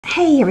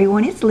Hey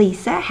everyone, it's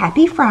Lisa.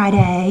 Happy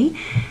Friday.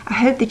 I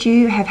hope that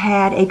you have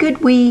had a good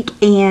week,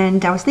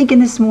 and I was thinking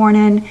this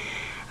morning,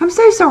 I'm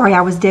so sorry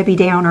I was Debbie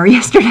Downer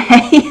yesterday.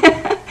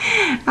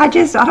 I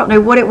don't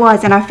know what it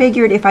was, and I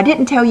figured if I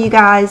didn't tell you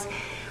guys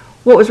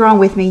what was wrong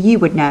with me, you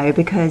would know,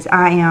 because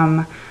I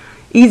am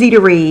easy to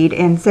read,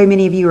 and so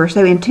many of you are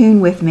so in tune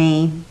with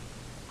me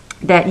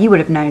that you would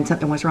have known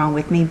something was wrong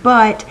with me.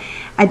 But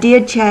I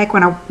did check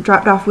when I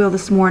dropped off Will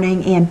this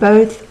morning, and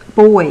both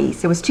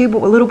boys, there was two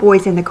little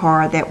boys in the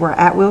car that were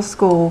at Will's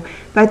school.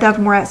 Both of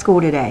them were at school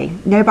today.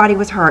 Nobody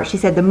was hurt. She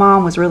said the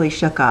mom was really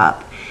shook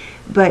up,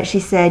 but she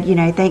said, you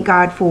know, thank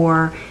God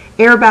for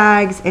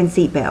airbags and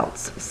seat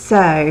belts.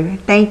 So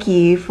thank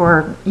you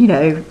for, you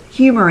know,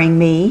 humoring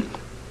me.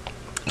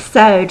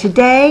 So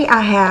today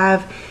I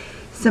have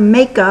some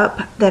makeup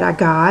that I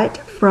got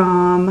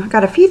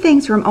a few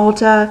things from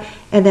Ulta,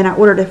 and then I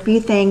ordered a few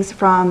things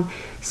from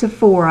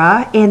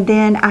Sephora, and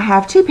then I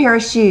have two pair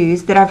of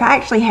shoes that I've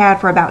actually had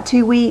for about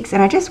 2 weeks,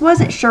 and I just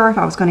wasn't sure if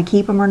I was going to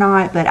keep them or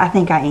not, but I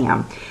think I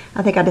am.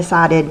 I think I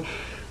decided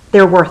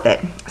they're worth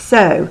it.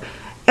 So,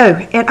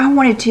 and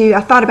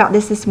I thought about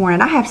this morning.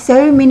 I have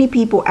so many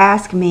people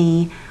ask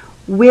me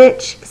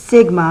which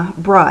Sigma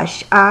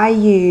brush I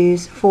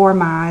use for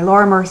my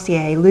Laura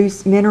Mercier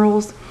Loose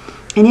Minerals,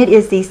 and it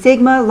is the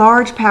Sigma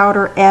Large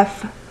Powder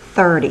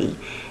F30.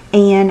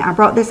 And I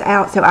brought this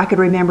out so I could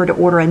remember to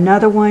order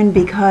another one,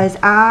 because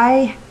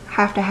I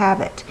have to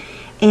have it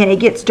and it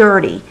gets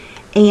dirty,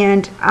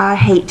 and I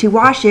hate to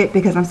wash it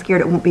because I'm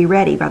scared it won't be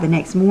ready by the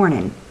next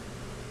morning.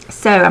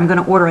 So I'm going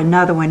to order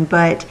another one,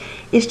 but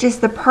it's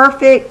just the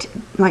perfect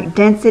like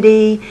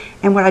density.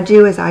 And what I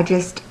do is I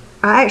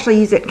actually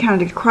use it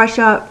kind of to crush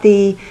up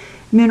the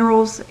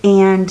minerals,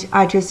 and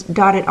I just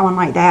dot it on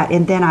like that,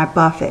 and then I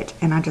buff it,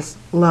 and I just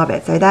love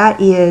it. So that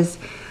is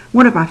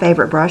one of my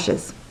favorite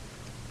brushes.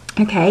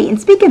 Okay, and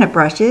speaking of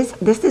brushes,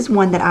 this is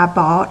one that I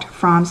bought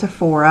from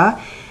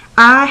Sephora.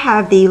 I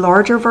have the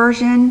larger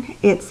version.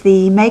 It's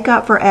the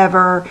Makeup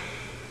Forever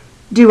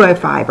Duo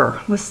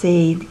Fiber. Let's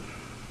see.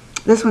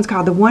 This one's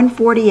called the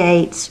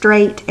 148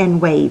 Straight and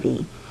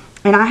Wavy.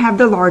 And I have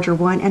the larger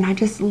one, and I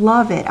just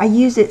love it. I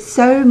use it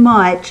so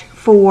much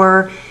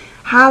for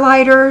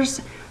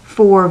highlighters,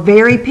 for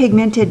very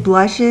pigmented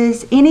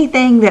blushes,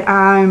 anything that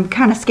I'm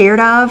kind of scared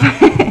of.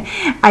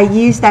 I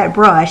use that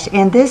brush,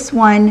 and this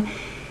one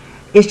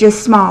is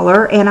just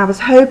smaller, and I was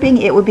hoping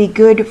it would be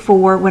good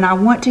for when I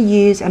want to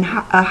use a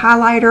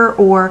highlighter,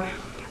 or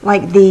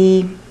like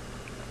the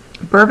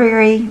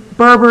Burberry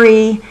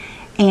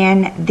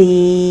and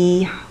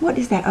the, what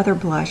is that other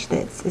blush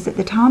is it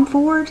the Tom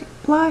Ford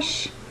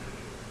blush?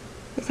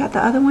 Is that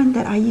the other one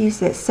that I use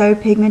that's so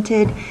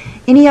pigmented?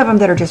 Any of them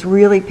that are just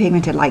really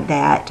pigmented like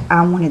that,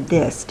 I wanted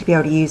this to be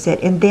able to use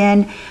it. And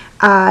then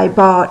I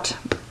bought,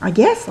 I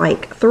guess,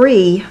 like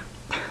three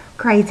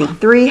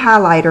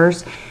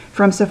highlighters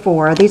from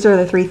Sephora. These are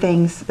the three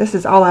things. This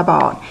is all I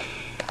bought.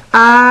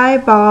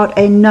 I bought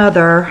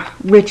another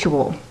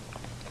Ritual,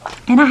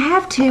 and I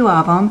have two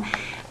of them,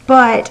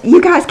 but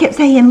you guys kept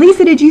saying,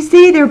 Lisa, did you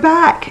see they're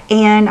back?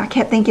 And I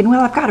kept thinking,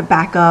 well, I've got to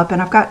back up,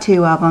 and I've got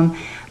two of them,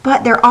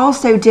 but they're all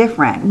so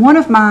different. One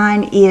of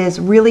mine is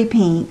really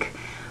pink,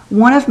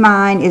 one of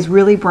mine is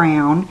really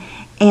brown,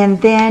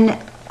 and then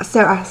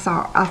so I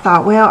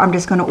thought, well, I'm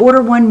just going to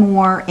order one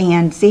more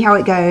and see how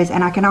it goes,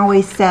 and I can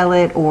always sell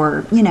it,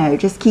 or, you know,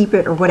 just keep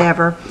it or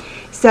whatever.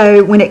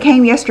 So when it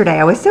came yesterday,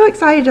 I was so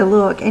excited to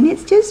look, and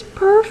it's just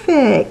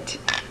perfect.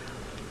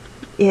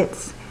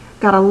 It's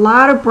got a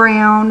lot of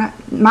brown.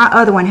 My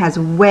other one has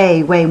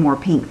way more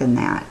pink than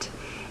that,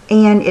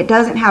 and it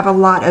doesn't have a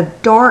lot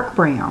of dark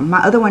brown. My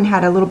other one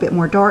had a little bit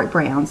more dark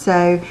brown,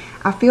 so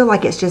I feel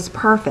like it's just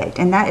perfect.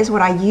 And that is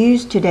what I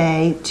used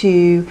today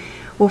to,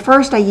 well,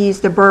 first I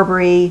used the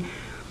Burberry,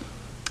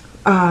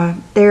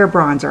 their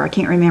bronzer. I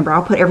can't remember.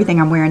 I'll put everything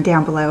I'm wearing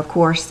down below, of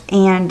course.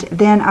 And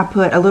then I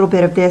put a little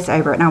bit of this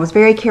over it. And I was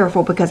very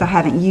careful because I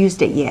haven't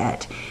used it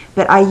yet.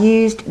 But I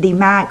used the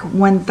MAC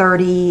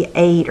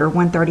 138 or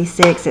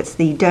 136. It's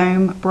the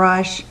dome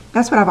brush.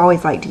 That's what I've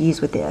always liked to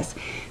use with this.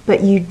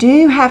 But you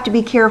do have to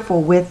be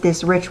careful with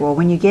this Ritual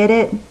when you get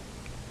it.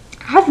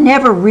 I've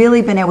never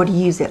really been able to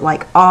use it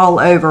like all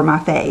over my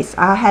face.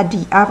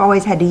 I've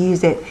always had to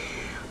use it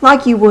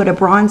like you would a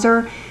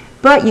bronzer,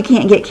 but you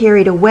can't get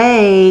carried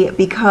away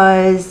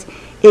because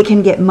it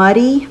can get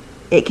muddy,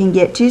 it can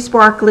get too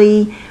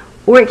sparkly,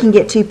 or it can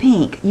get too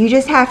pink. You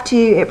just have to,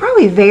 it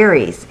probably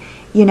varies,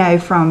 you know,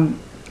 from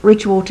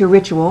Ritual to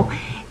Ritual,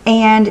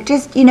 and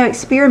just, you know,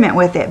 experiment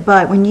with it.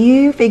 But when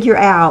you figure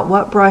out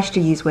what brush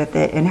to use with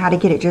it and how to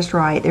get it just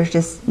right, there's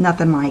just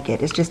nothing like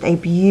it. It's just a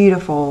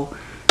beautiful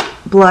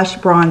blush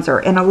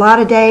bronzer. And a lot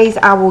of days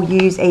I will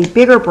use a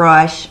bigger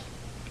brush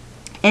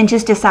and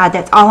just decide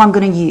that's all I'm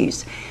going to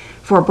use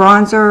for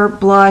bronzer,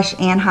 blush,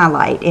 and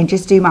highlight, and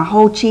just do my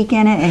whole cheek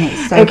in it, and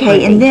it's so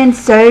pretty. And then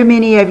so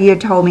many of you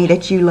told me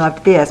that you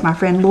loved this. My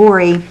friend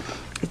Lori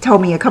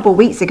told me a couple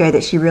weeks ago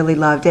that she really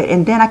loved it,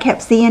 and then I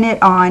kept seeing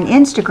it on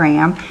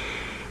Instagram,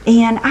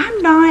 and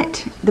I'm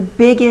not the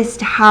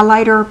biggest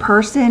highlighter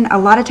person. A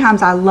lot of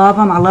times I love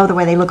them. I love the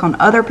way they look on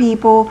other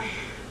people,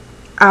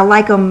 I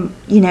like them,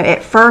 you know,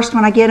 at first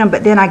when I get them,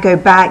 but then I go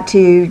back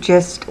to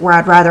just where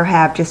I'd rather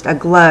have just a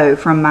glow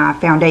from my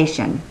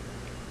foundation.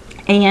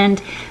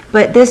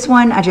 But this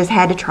one, I just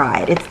had to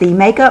try it. It's the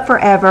Makeup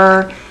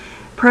Forever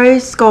Pro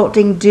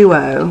Sculpting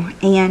Duo,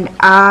 and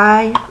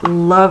I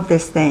love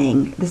this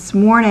thing. This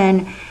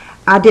morning,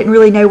 I didn't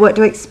really know what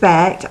to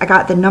expect. I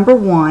got the number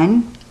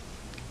 1,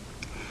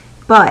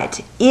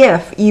 but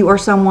if you are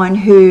someone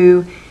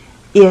who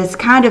is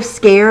kind of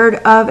scared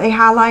of a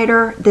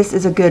highlighter, this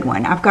is a good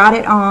one. I've got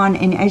it on,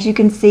 and as you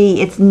can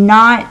see, it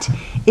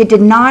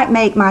did not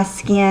make my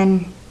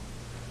skin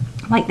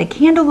like the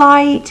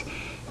Candlelight,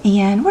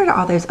 and what are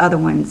all those other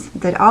ones?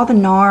 All the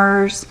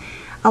NARS,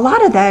 a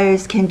lot of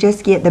those can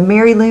just get the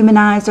Mary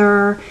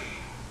Luminizer.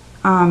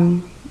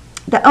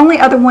 The only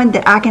other one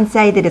that I can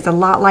say that is a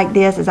lot like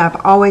this is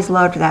I've always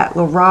loved that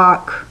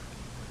Lorac.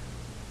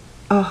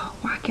 Oh,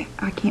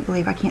 I can't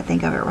believe I can't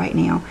think of it right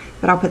now,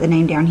 but I'll put the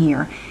name down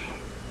here.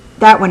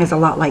 That one is a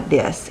lot like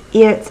this.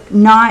 It's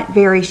not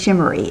very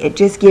shimmery. It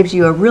just gives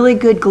you a really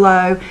good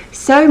glow,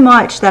 so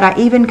much that I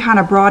even kind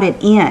of brought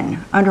it in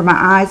under my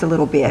eyes a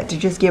little bit to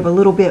just give a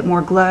little bit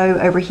more glow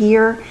over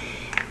here.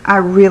 I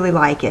really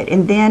like it.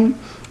 And then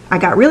I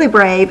got really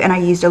brave and I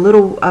used a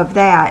little of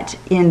that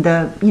in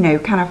the, you know,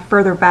 kind of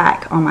further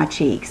back on my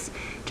cheeks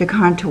to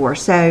contour.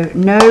 So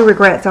no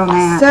regrets on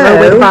that.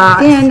 So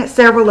then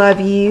several of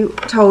you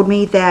told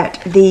me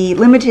that the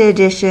limited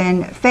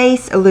edition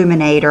face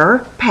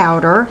illuminator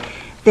powder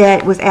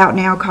that was out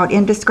now called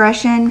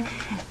Indiscretion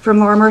from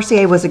Laura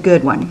Mercier was a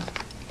good one.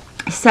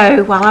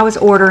 So while I was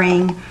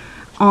ordering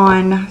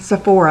on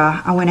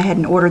Sephora, I went ahead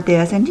and ordered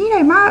this, and you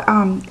know,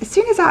 my as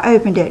soon as I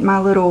opened it, my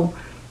little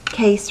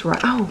case,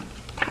 oh,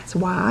 that's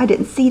why I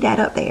didn't see that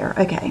up there.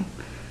 Okay.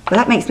 Well,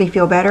 that makes me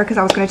feel better, because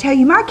I was going to tell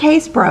you my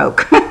case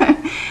broke.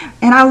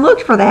 And I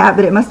looked for that,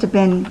 but it must have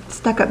been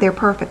stuck up there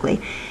perfectly.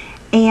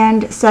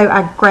 And so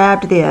I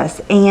grabbed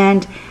this,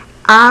 and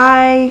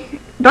I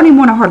don't even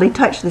want to hardly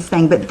touch this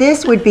thing, but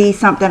this would be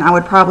something I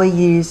would probably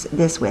use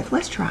this with.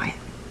 Let's try it.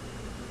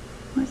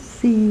 Let's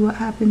see what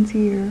happens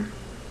here.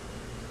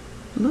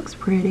 It looks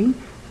pretty.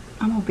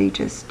 I'm going to be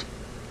just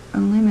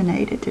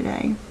illuminated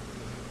today.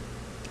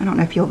 I don't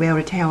know if you'll be able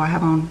to tell.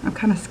 I'm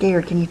kind of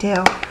scared. Can you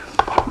tell?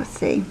 Let's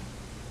see.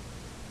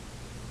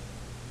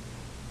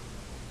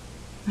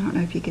 I don't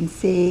know if you can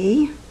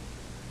see,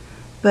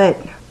 but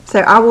so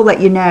I will let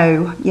you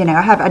know. You know,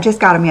 I just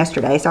got them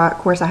yesterday, so of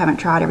course I haven't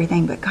tried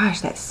everything, but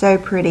gosh, that's so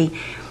pretty.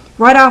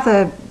 Right off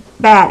the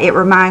bat, it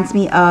reminds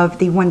me of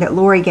the one that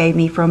Lori gave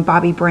me from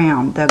Bobbi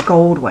Brown, the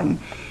gold one,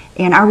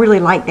 and I really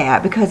like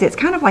that because it's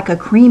kind of like a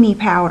creamy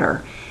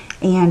powder.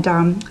 And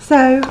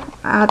so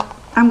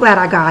I'm glad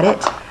I got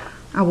it.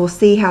 I will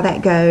see how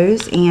that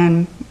goes,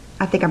 and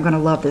I think I'm going to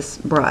love this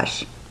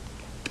brush.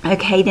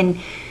 Okay, then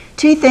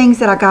 2 things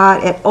that I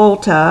got at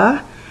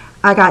Ulta.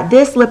 I got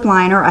this lip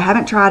liner. I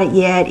haven't tried it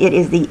yet. It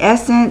is the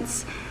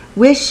Essence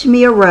Wish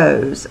Me a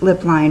Rose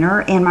lip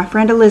liner, and my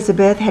friend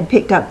Elizabeth had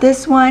picked up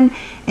this one,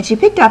 and she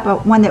picked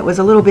up one that was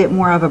a little bit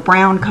more of a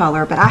brown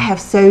color, but I have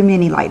so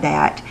many like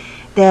that,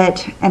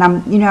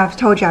 and you know, I've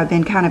told you I've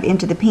been kind of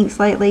into the pinks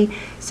lately,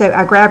 so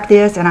I grabbed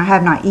this, and I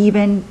have not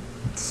even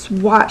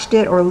swatched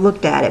it or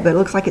looked at it, but it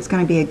looks like it's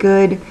going to be a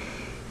good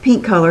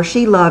pink color.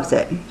 She loves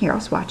it. Here,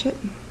 I'll swatch it.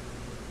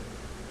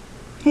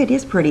 It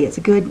is pretty. It's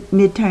a good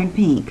mid-tone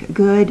pink, a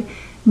good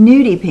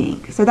nudie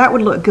pink. So that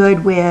would look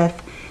good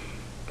with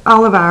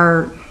all of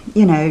our,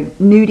 you know,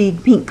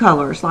 nudie pink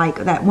colors, like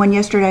that one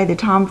yesterday, the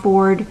Tom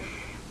Ford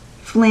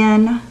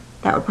Flynn.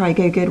 That would probably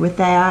go good with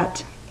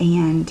that.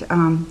 And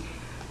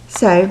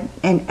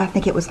and I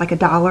think it was like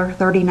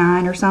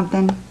 $1.39 or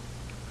something.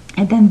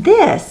 And then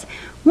this,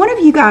 one of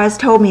you guys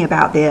told me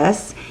about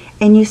this,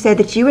 and you said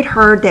that you had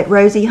heard that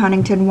Rosie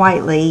Huntington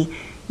Whiteley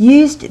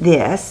used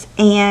this,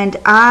 and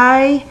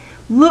I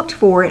looked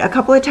for it a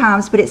couple of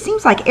times, but it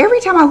seems like every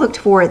time I looked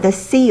for it, the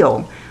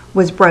seal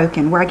was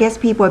broken, where I guess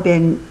people have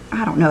been,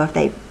 I don't know if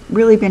they've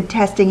really been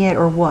testing it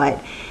or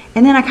what.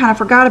 And then I kind of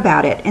forgot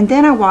about it. And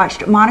then I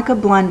watched Monica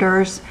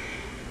Blunder's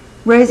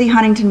Rosie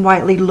Huntington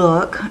Whiteley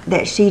look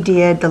that she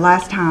did the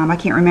last time. I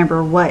can't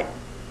remember what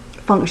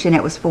function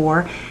it was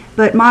for,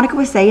 but Monica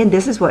was saying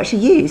this is what she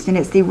used, and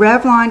it's the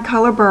Revlon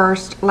Color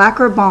Burst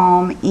Lacquer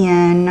Balm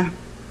in,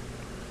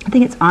 I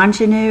think it's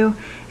Ingenue.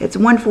 It's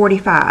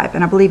 $145,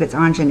 and I believe it's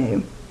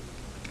Ingenue.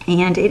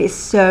 And it is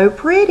so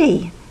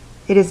pretty.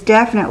 It is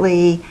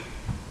definitely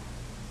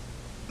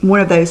one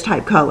of those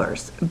type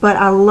colors, but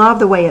I love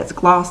the way it's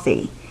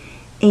glossy.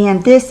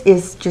 And this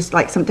is just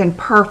like something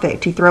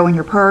perfect to throw in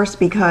your purse,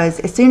 because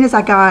as soon as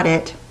I got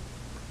it,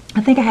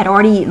 I think I had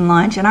already eaten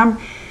lunch, and I'm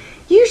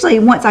usually,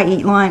 once I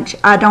eat lunch,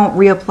 I don't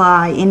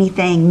reapply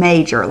anything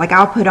major. Like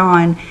I'll put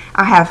on,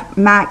 I have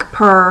MAC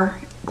Per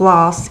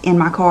gloss in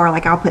my car,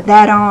 like I'll put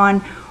that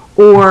on,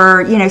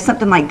 or you know,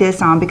 something like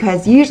this on,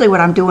 because usually what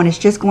I'm doing is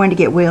just going to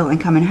get Will and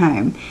coming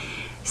home.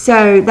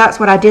 So that's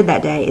what I did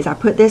that day, is I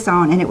put this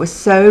on, and it was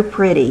so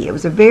pretty. It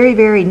was a very,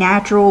 very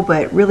natural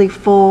but really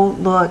full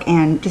look,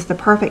 and just the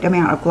perfect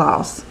amount of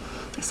gloss.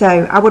 So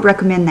I would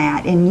recommend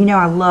that. And you know,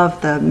 I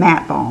love the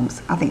matte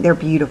balms. I think they're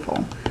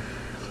beautiful.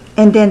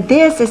 And then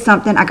this is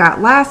something I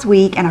got last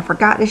week and I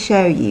forgot to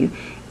show you.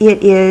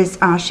 It is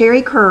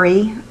Sherry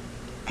Curry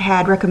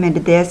had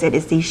recommended this. It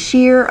is the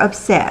Sheer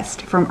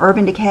Obsessed from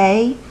Urban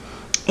Decay.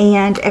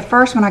 And at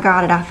first when I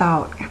got it, I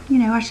thought, you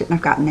know, I shouldn't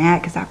have gotten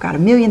that because I've got a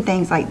million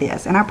things like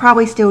this. And I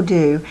probably still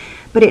do.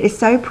 But it is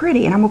so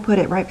pretty. And I'm going to put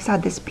it right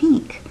beside this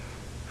pink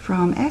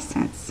from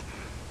Essence.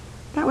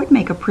 That would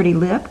make a pretty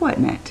lip,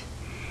 wouldn't it?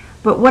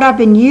 But what I've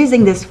been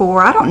using this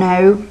for, I don't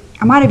know.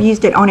 I might have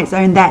used it on its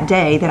own that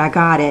day that I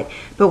got it.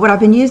 But what I've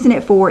been using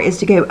it for is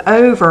to go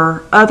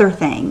over other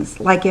things.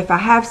 Like if I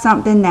have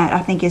something that I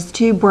think is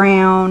too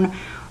brown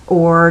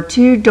or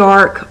too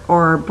dark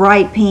or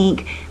bright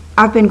pink,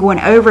 I've been going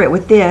over it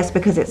with this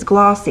because it's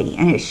glossy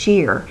and it's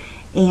sheer.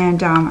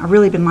 And I've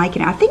really been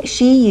liking it. I think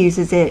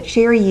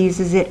Sherry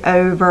uses it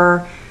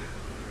over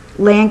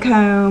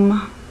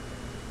Lancome.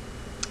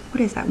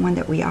 What is that one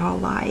that we all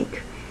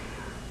like?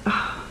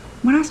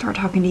 When I start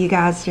talking to you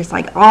guys, just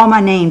like all my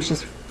names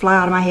just fly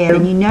out of my head.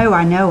 And you know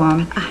I know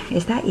them.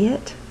 Is that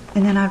it?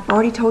 And then I've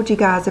already told you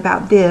guys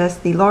about this,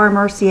 the Laura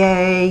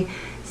Mercier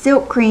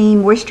Silk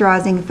Cream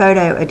Moisturizing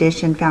Photo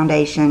Edition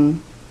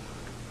Foundation.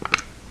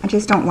 I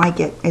just don't like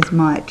it as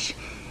much.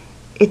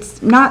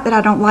 It's not that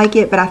I don't like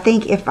it, but I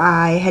think if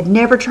I had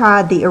never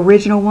tried the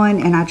original one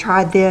and I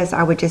tried this,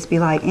 I would just be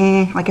like,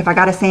 eh. Like if I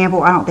got a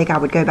sample, I don't think I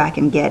would go back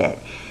and get it.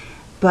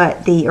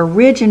 But the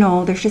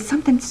original, there's just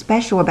something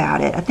special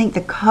about it. I think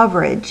the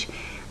coverage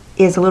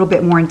is a little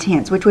bit more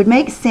intense, which would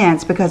make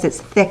sense because it's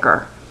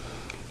thicker.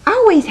 I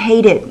always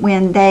hate it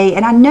when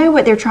and I know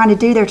what they're trying to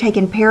do, they're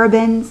taking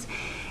parabens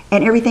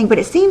and everything, but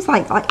it seems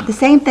like the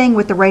same thing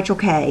with the Rachel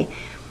K,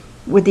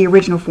 with the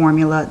original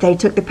formula. They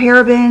took the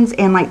parabens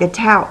and like the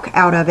talc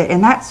out of it,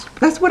 and that's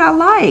what I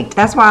liked.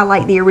 That's why I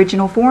like the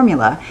original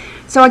formula.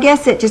 So I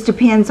guess it just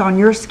depends on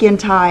your skin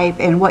type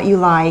and what you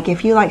like.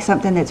 If you like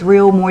something that's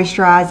real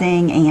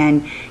moisturizing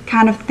and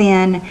kind of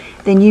thin,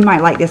 then you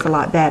might like this a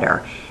lot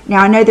better.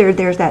 Now I know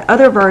there's that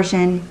other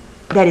version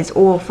that is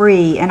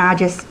oil-free, and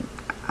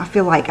I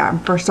feel like I'm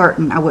for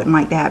certain I wouldn't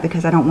like that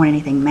because I don't want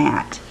anything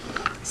matte.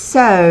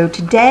 So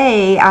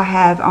today I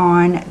have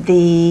on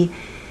the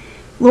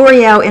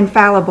L'Oreal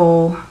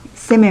Infallible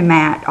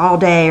Semi-Matte All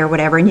Day or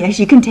whatever, and as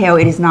you can tell,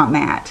 it is not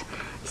matte.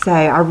 So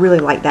I really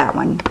like that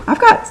one. I've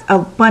got a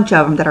bunch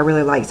of them that I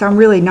really like, so I'm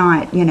really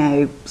not, you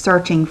know,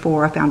 searching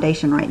for a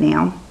foundation right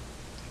now.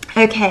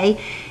 Okay,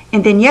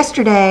 and then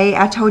yesterday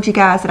I told you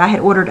guys that I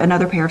had ordered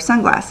another pair of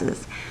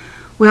sunglasses.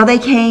 Well, they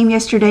came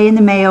yesterday in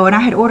the mail, and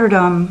I had ordered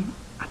them,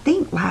 I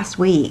think, last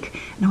week,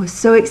 and I was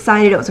so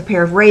excited. It was a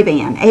pair of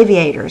Ray-Ban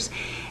Aviators,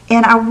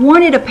 and I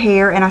wanted a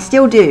pair, and I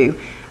still do.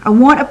 I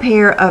want a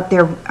pair of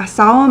I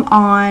saw them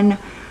on,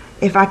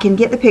 if I can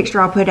get the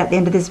picture, I'll put it at the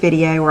end of this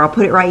video, or I'll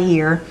put it right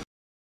here,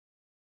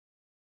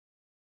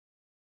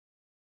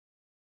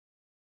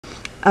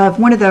 of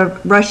one of the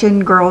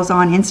Russian girls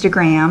on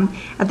Instagram.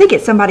 I think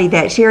it's somebody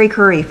that Sherry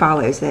Curry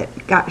follows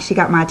she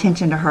got my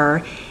attention to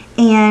her.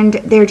 And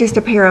they're just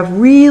a pair of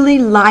really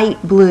light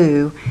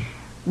blue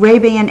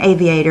Ray-Ban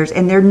Aviators,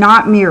 and they're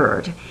not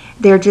mirrored.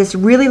 They're just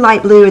really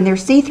light blue, and they're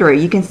see-through.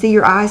 You can see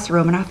your eyes through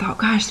them, and I thought,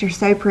 gosh, they're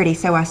so pretty.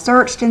 So I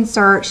searched and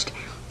searched.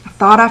 I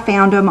thought I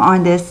found them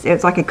on this,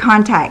 it's like a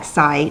contact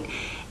site.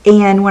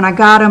 And when I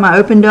got them, I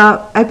opened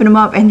them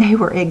up, and they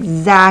were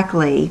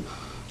exactly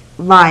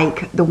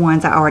like the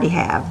ones I already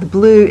have. The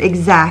blue,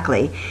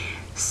 exactly.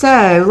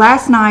 So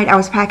last night I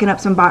was packing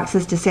up some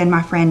boxes to send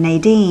my friend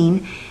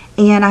Nadine,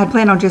 and I had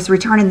planned on just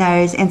returning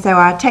those, and so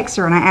I texted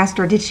her and I asked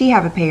her, did she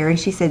have a pair? And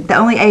she said the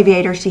only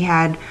aviators she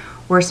had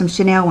were some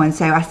Chanel ones,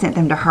 so I sent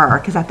them to her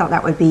because I thought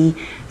that would be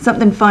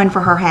something fun for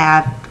her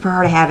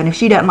to have, and if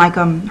she doesn't like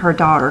them, her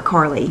daughter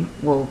Carly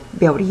will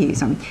be able to use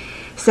them.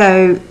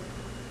 So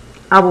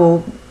I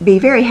will be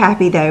very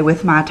happy though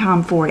with my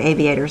Tom Ford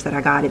aviators that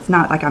I got. It's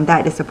not like I'm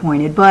that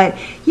disappointed, but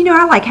you know,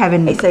 I like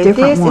having different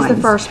ones. This is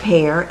the first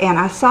pair, and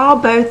I saw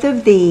both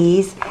of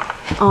these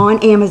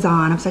on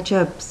Amazon. I'm such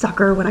a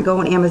sucker when I go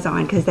on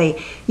Amazon because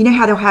you know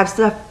how they'll have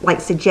stuff like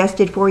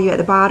suggested for you at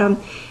the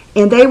bottom,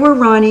 and they were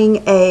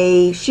running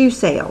a shoe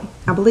sale.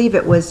 I believe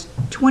it was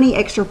 20%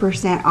 extra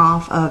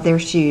off of their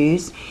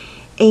shoes,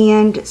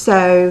 and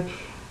so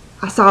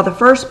I saw the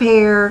first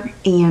pair,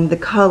 and the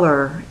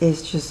color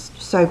is just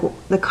so cool.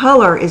 The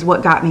color is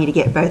what got me to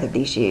get both of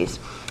these shoes.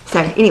 So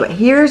anyway,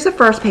 here's the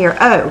first pair.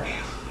 Oh,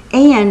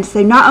 and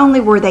so not only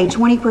were they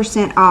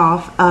 20%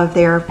 off of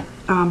their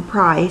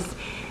price,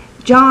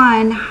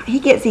 John, he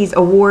gets these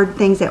award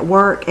things at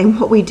work, and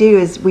what we do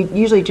is we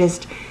usually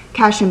just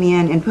cash them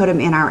in and put them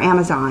in our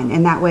Amazon,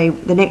 and that way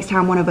the next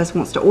time one of us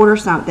wants to order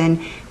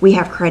something, we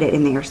have credit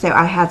in there. So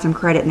I had some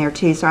credit in there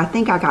too, so I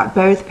think I got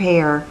both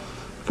pair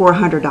for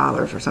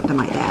 $100 or something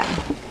like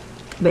that.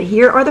 But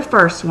here are the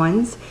first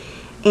ones,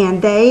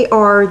 and they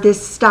are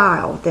this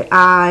style that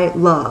I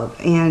love,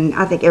 and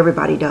I think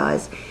everybody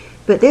does.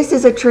 But this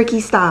is a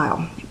tricky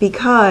style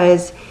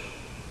because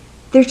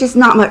there's just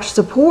not much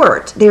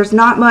support. There's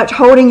not much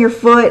holding your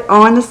foot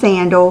on the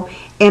sandal,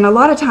 and a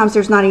lot of times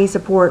there's not any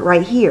support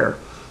right here.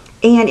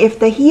 And if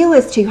the heel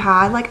is too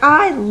high, like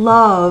I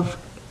love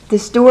the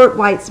Stuart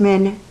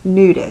Weitzman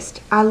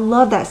Nudist. I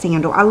love that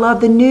sandal. I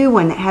love the new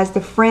one that has the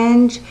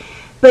fringe.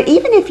 But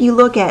even if you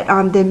look at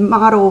the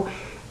model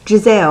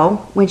Giselle,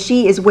 when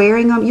she is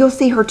wearing them, you'll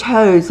see her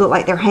toes look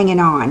like they're hanging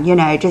on, you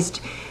know,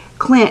 just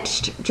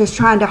clenched, just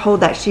trying to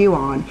hold that shoe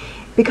on.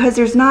 Because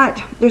there's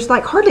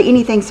like hardly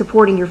anything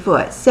supporting your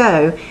foot.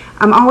 So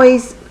I'm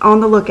always on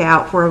the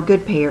lookout for a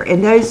good pair.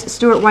 And those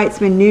Stuart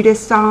Weitzman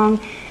Nudist song,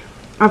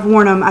 I've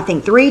worn them I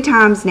think 3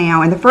 times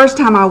now. And the first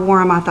time I wore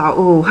them, I thought,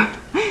 oh,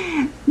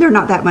 they're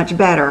not that much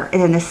better.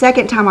 And then the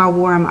second time I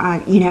wore them,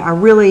 I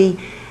really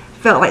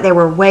felt like they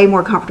were way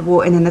more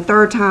comfortable. And then the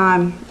third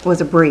time was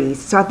a breeze.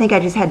 So I think I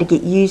just had to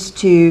get used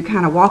to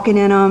kind of walking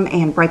in them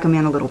and break them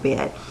in a little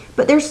bit.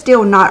 But they're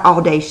still not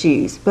all day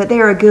shoes, but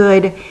they're a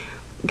good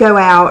go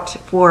out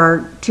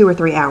for 2 or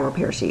 3 hour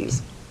pair of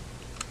shoes.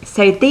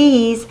 So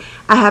these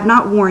I have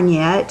not worn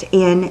yet,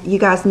 and you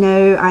guys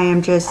know I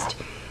am just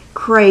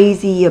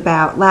crazy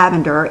about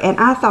lavender, and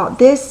I thought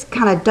this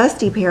kind of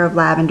dusty pair of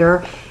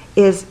lavender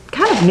is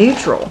kind of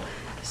neutral.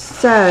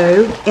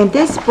 So, and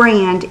this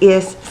brand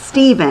is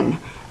Steven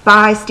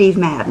by Steve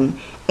Madden,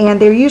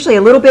 and they're usually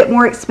a little bit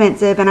more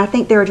expensive, and I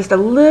think they're just a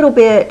little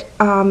bit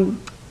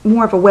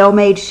more of a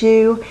well-made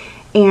shoe.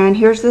 And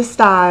here's the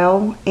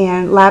style,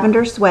 and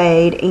lavender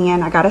suede,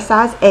 and I got a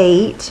size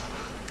 8,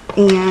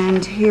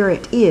 and here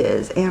it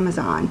is,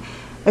 Amazon.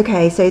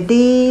 Okay, so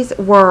these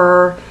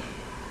were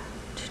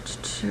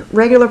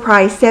regular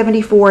price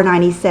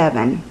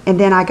 $74.97, and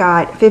then I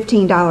got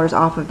 $15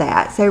 off of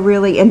that. So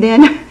really, and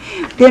then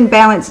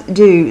balance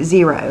due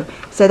 0.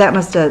 So that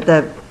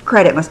the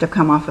credit must have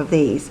come off of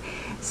these.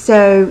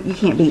 So you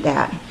can't beat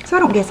that. So I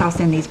don't guess I'll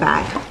send these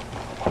back.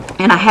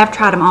 And I have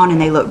tried them on,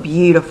 and they look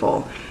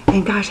beautiful.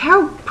 And gosh,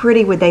 how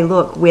pretty would they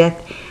look with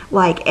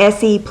like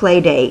Essie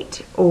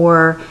Playdate,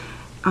 or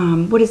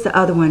what is the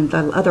other one,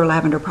 the other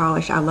lavender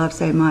polish I love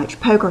so much,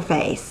 Poker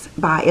Face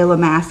by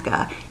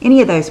Illamasqua.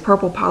 Any of those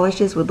purple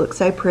polishes would look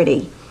so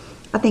pretty.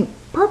 I think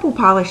purple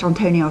polish on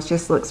toenails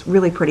just looks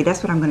really pretty.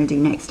 That's what I'm going to do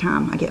next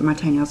time I get my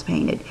toenails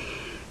painted.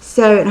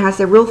 So it has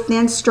a real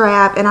thin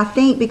strap, and I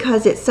think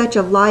because it's such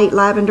a light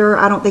lavender,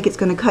 I don't think it's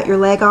going to cut your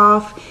leg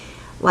off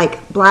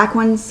like black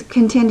ones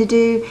can tend to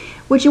do.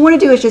 What you want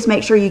to do is just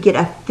make sure you get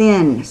a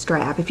thin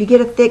strap. If you get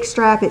a thick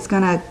strap, it's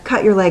going to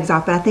cut your legs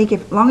off. But I think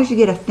as long as you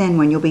get a thin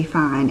one, you'll be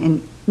fine.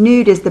 And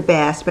nude is the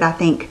best, but I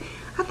think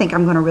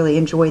I'm going to really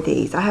enjoy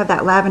these. I have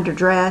that lavender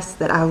dress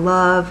that I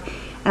love,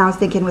 and I was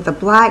thinking with a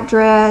black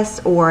dress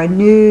or a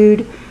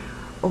nude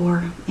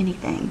or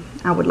anything,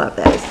 I would love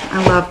those.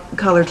 I love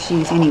colored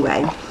shoes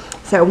anyway.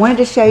 So I wanted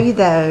to show you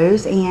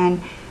those, and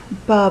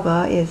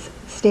Bubba is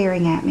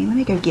staring at me. Let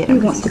me go get him.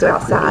 He wants to go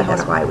outside.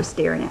 That's why he was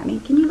staring at me.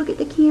 Can you look at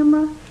the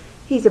camera?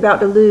 He's about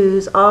to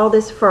lose all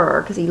this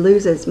fur because he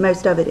loses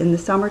most of it in the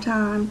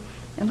summertime.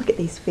 And look at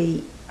these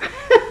feet.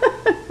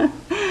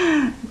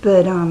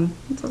 But I'm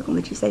going to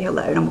let you say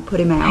hello, and I'm going to put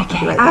him out.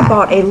 Okay, I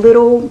bought a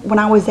little, when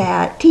I was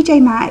at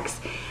TJ Maxx,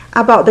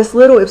 I bought this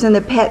little, it was in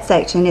the pet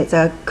section. It's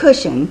a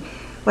cushion,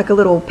 like a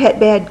little pet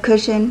bed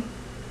cushion,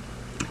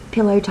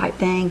 pillow type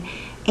thing.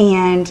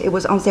 And it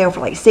was on sale for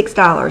like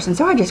 $6. And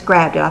so I just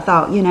grabbed it. I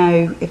thought, you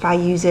know, if I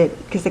use it,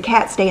 because the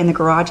cats stay in the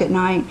garage at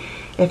night,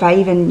 if I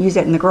even use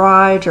it in the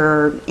garage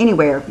or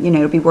anywhere, you know,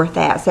 it'll be worth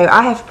that. So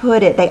I have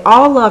put it, they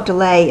all love to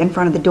lay in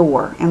front of the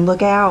door and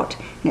look out.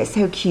 And it's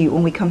so cute.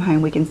 When we come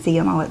home, we can see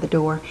them all at the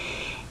door.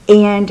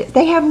 And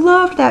they have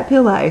loved that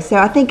pillow. So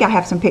I think I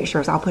have some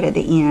pictures I'll put at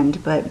the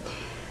end. But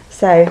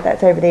so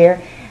that's over there.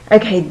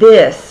 Okay,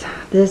 this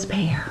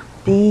pair.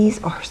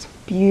 These are some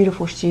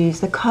beautiful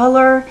shoes. The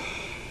color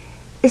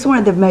is one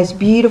of the most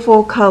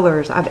beautiful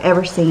colors I've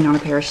ever seen on a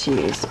pair of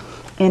shoes.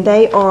 And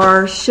they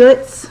are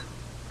Schutz,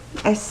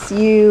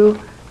 S-C-H-U-T-Z.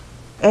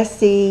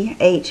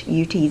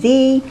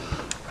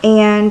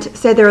 And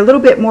so they're a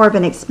little bit more of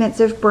an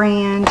expensive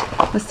brand.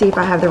 Let's see if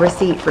I have the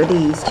receipt for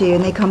these too.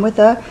 And they come with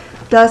a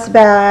dust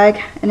bag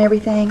and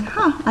everything.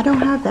 Huh, I don't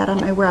have that. I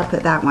don't know where I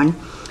put that one.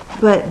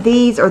 But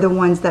these are the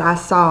ones that I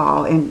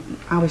saw, and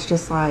I was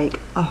just like,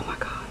 oh my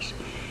gosh.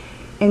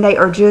 And they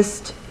are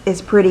just as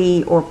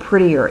pretty or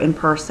prettier in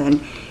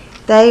person.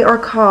 They are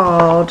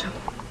called,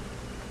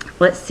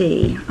 let's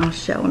see, I'll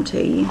show them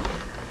to you.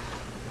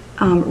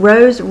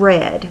 Rose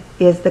Red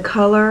is the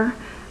color.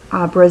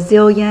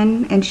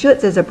 Brazilian, and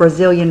Schutz is a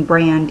Brazilian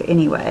brand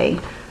anyway.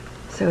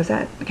 So is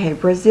that, okay,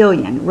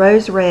 Brazilian,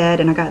 Rose Red,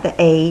 and I got the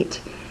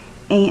 8,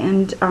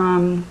 and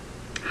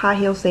high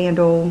heel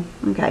sandal.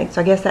 Okay,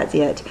 so I guess that's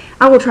it.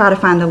 I will try to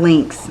find the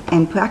links,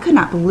 and I could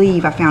not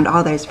believe I found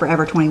all those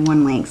Forever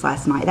 21 links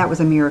last night. That was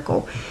a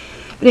miracle.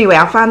 But anyway,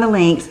 I'll find the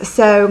links.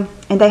 So,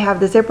 and they have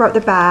the zipper up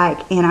the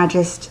back, and I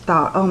just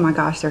thought, oh my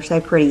gosh, they're so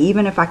pretty.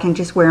 Even if I can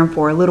just wear them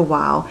for a little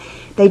while,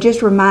 they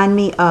just remind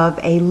me of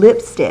a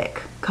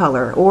lipstick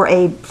color or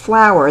a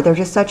flower. They're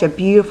just such a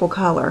beautiful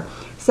color.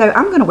 So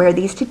I'm going to wear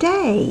these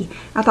today.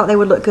 I thought they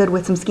would look good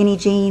with some skinny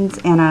jeans,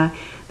 and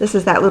this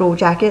is that little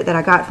jacket that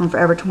I got from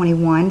Forever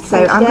 21.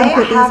 So I'm going to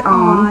put these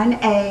on.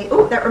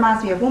 Oh, that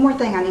reminds me of one more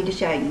thing I need to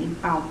show you.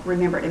 I'll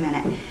remember it in a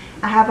minute.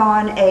 I have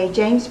on a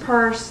James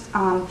Purse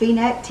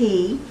V-neck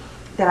tee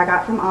that I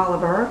got from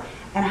Oliver.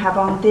 And I have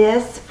on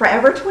this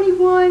Forever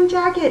 21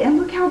 jacket, and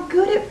look how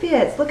good it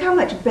fits. Look how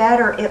much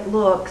better it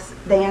looks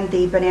than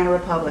the Banana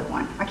Republic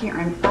one. I can't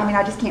remember, I mean,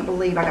 I just can't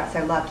believe I got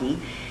so lucky.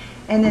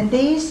 And then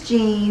these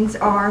jeans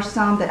are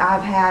some that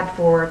I've had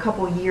for a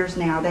couple years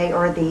now. They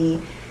are the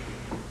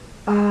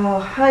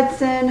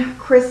Hudson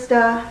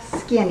Krista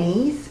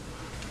Skinnies.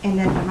 And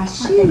then for my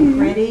shoes, aren't they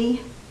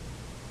pretty?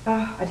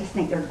 Oh, I just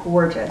think they're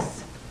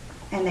gorgeous.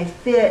 And they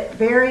fit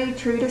very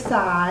true to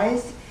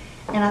size.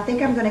 And I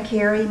think I'm going to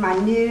carry my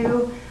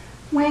new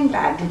Wang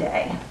bag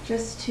today.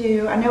 Just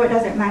to, I know it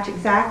doesn't match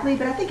exactly,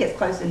 but I think it's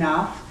close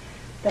enough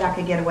that I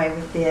could get away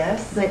with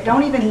this. But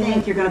don't even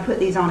think you're going to put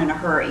these on in a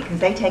hurry, because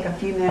they take a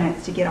few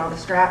minutes to get all the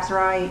straps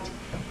right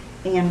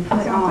and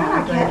put on.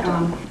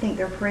 I think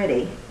they're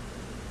pretty.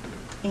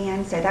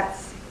 And so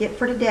that's it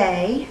for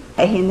today.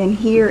 And then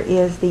here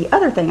is the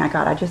other thing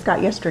I just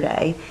got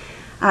yesterday.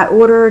 I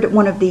ordered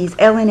one of these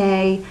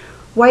LnA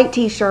white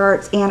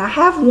t-shirts, and I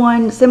have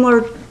one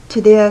similar to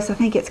this. I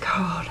think it's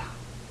called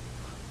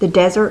the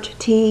Desert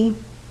Tee,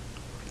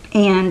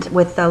 and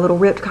with a little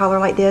ripped collar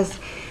like this.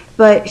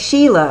 But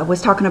Sheila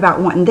was talking about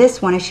wanting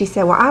this one, and she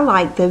said, well, I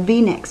like the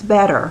V-necks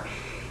better.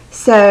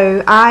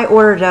 So I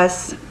ordered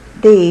us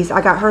these.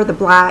 I got her the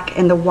black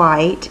and the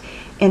white,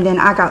 and then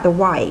I got the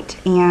white.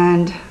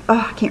 And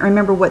I can't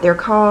remember what they're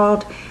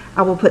called.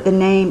 I will put the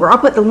name, or I'll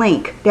put the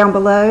link down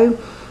below,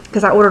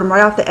 because I ordered them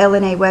right off the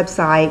LnA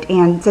website.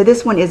 And so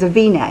this one is a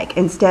V-neck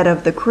instead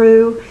of the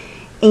crew.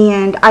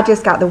 And I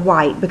just got the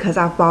white because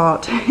I've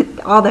bought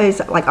all those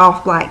like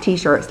off black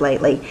t-shirts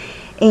lately.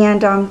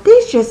 And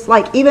these just,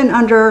 like, even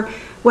under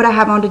what I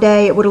have on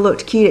today, it would have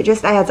looked cute. It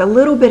just adds a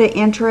little bit of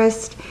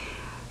interest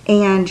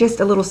and just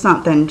a little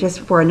something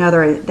just for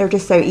another. They're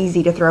just so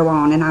easy to throw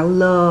on. And I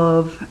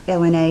love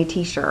LnA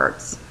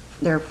t-shirts.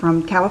 They're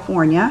from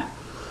California.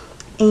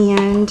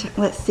 And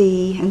let's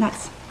see, and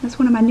that's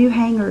one of my new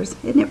hangers.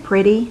 Isn't it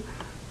pretty?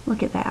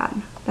 Look at that.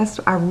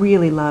 I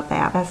really love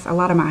that. That's a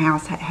lot of my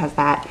house has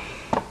that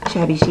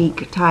shabby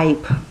chic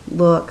type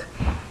look.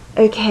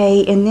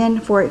 Okay, and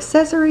then for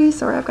accessories,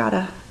 sorry, I've got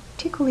a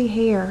tickly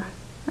hair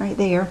right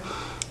there.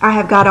 I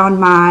have got on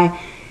my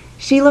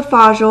Sheila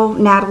Fajl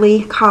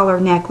Natalie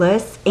collar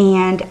necklace,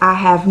 and I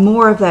have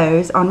more of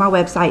those on my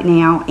website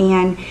now.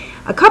 And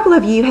a couple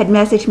of you had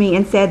messaged me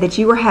and said that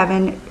you were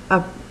having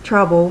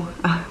trouble,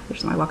 there's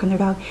somebody walking their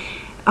dog,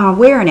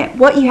 wearing it.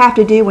 What you have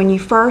to do when you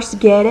first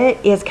get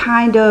it is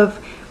kind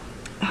of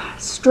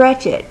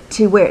stretch it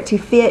to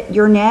fit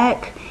your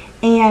neck.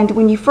 And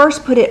when you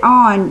first put it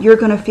on, you're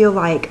going to feel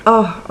like,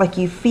 like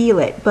you feel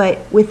it. But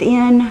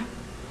within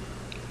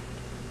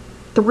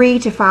 3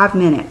 to 5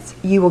 minutes,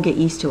 you will get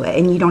used to it,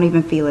 and you don't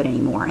even feel it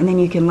anymore. And then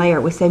you can layer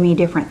it with so many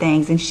different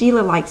things. And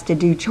Sheila likes to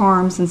do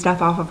charms and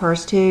stuff off of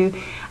hers too.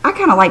 I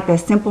kind of like the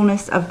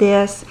simpleness of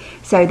this.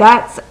 So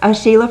that's a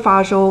Sheila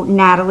Fajl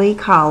Natalie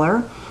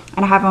collar,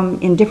 and I have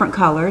them in different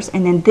colors.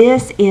 And then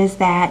this is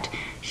that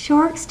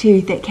shark's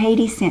tooth that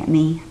Katie sent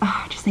me.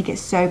 I just think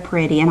it's so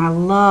pretty, and I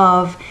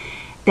love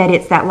that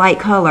it's that light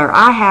color.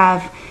 I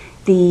have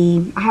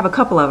a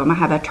couple of them. I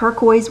have a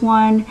turquoise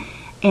one,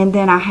 and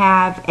then I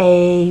have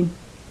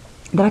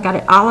that I got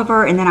at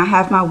Oliver, and then I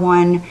have my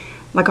one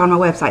like on my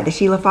website, the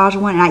Sheila Fajl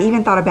one. And I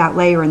even thought about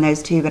layering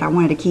those two, but I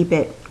wanted to keep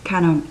it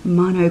kind of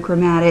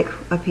monochromatic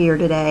up here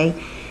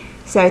today.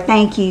 So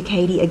thank you,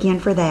 Katie, again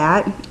for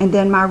that. And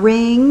then my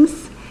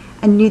rings,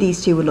 I knew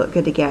these two would look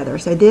good together.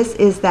 So this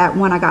is that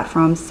one I got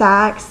from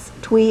Saks,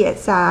 Twee at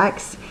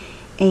Saks,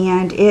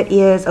 and it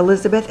is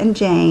Elizabeth and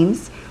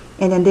James.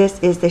 And then this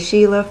is the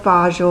Sheila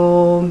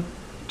Fajl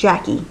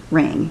Jackie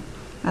ring.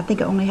 I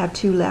think I only have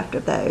 2 left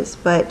of those,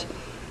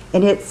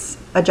 and it's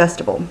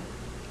adjustable.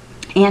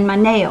 And my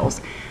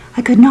nails,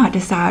 I could not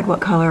decide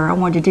what color. I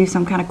wanted to do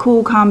some kind of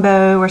cool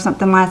combo or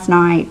something last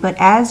night, but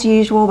as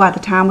usual, by the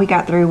time we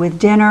got through with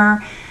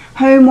dinner,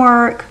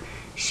 homework,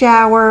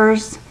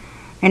 showers,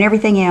 and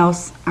everything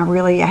else, I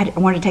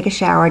wanted to take a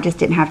shower. I just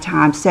didn't have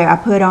time. So I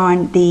put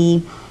on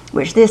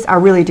I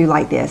really do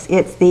like this.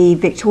 It's the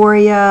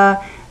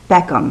Victoria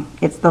Beckham.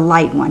 It's the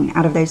light one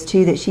out of those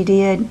 2 that she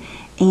did.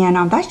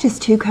 And that's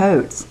just 2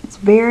 coats.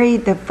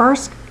 The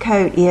first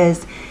coat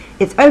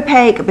it's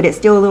opaque, but it's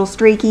still a little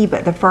streaky,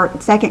 but the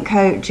second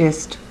coat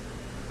just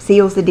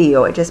seals the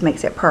deal. It just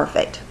makes it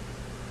perfect.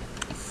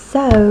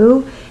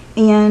 So,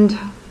 and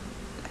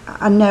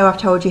I know I've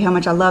told you how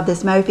much I love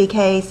this MUFE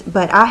case,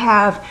 but I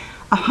have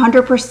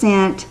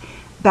 100%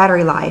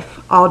 battery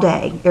life all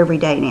day, every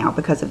day now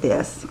because of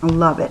this. I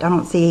love it. I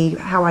don't see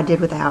how I did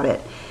without it.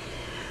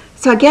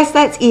 So I guess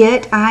that's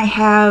it. I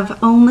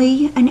have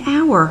only an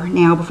hour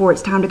now before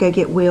it's time to go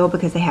get Will,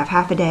 because they have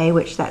half a day,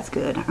 which that's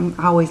good.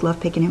 I always love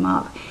picking him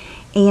up.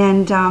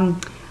 And I'm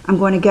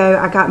going to go,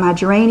 I got my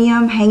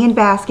geranium hanging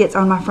baskets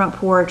on my front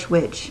porch,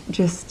 which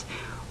just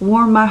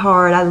warmed my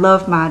heart. I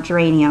love my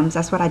geraniums.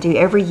 That's what I do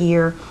every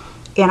year.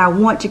 And I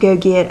want to go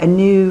get a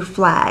new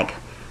flag.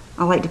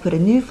 I like to put a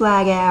new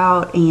flag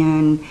out,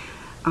 and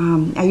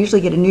I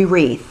usually get a new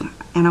wreath.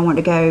 And I want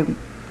to go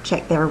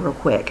check there real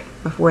quick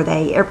before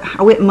I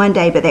went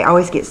Monday, but they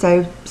always get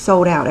so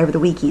sold out over the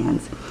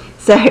weekends.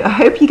 So I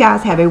hope you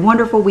guys have a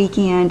wonderful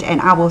weekend, and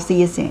I will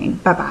see you soon.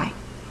 Bye-bye.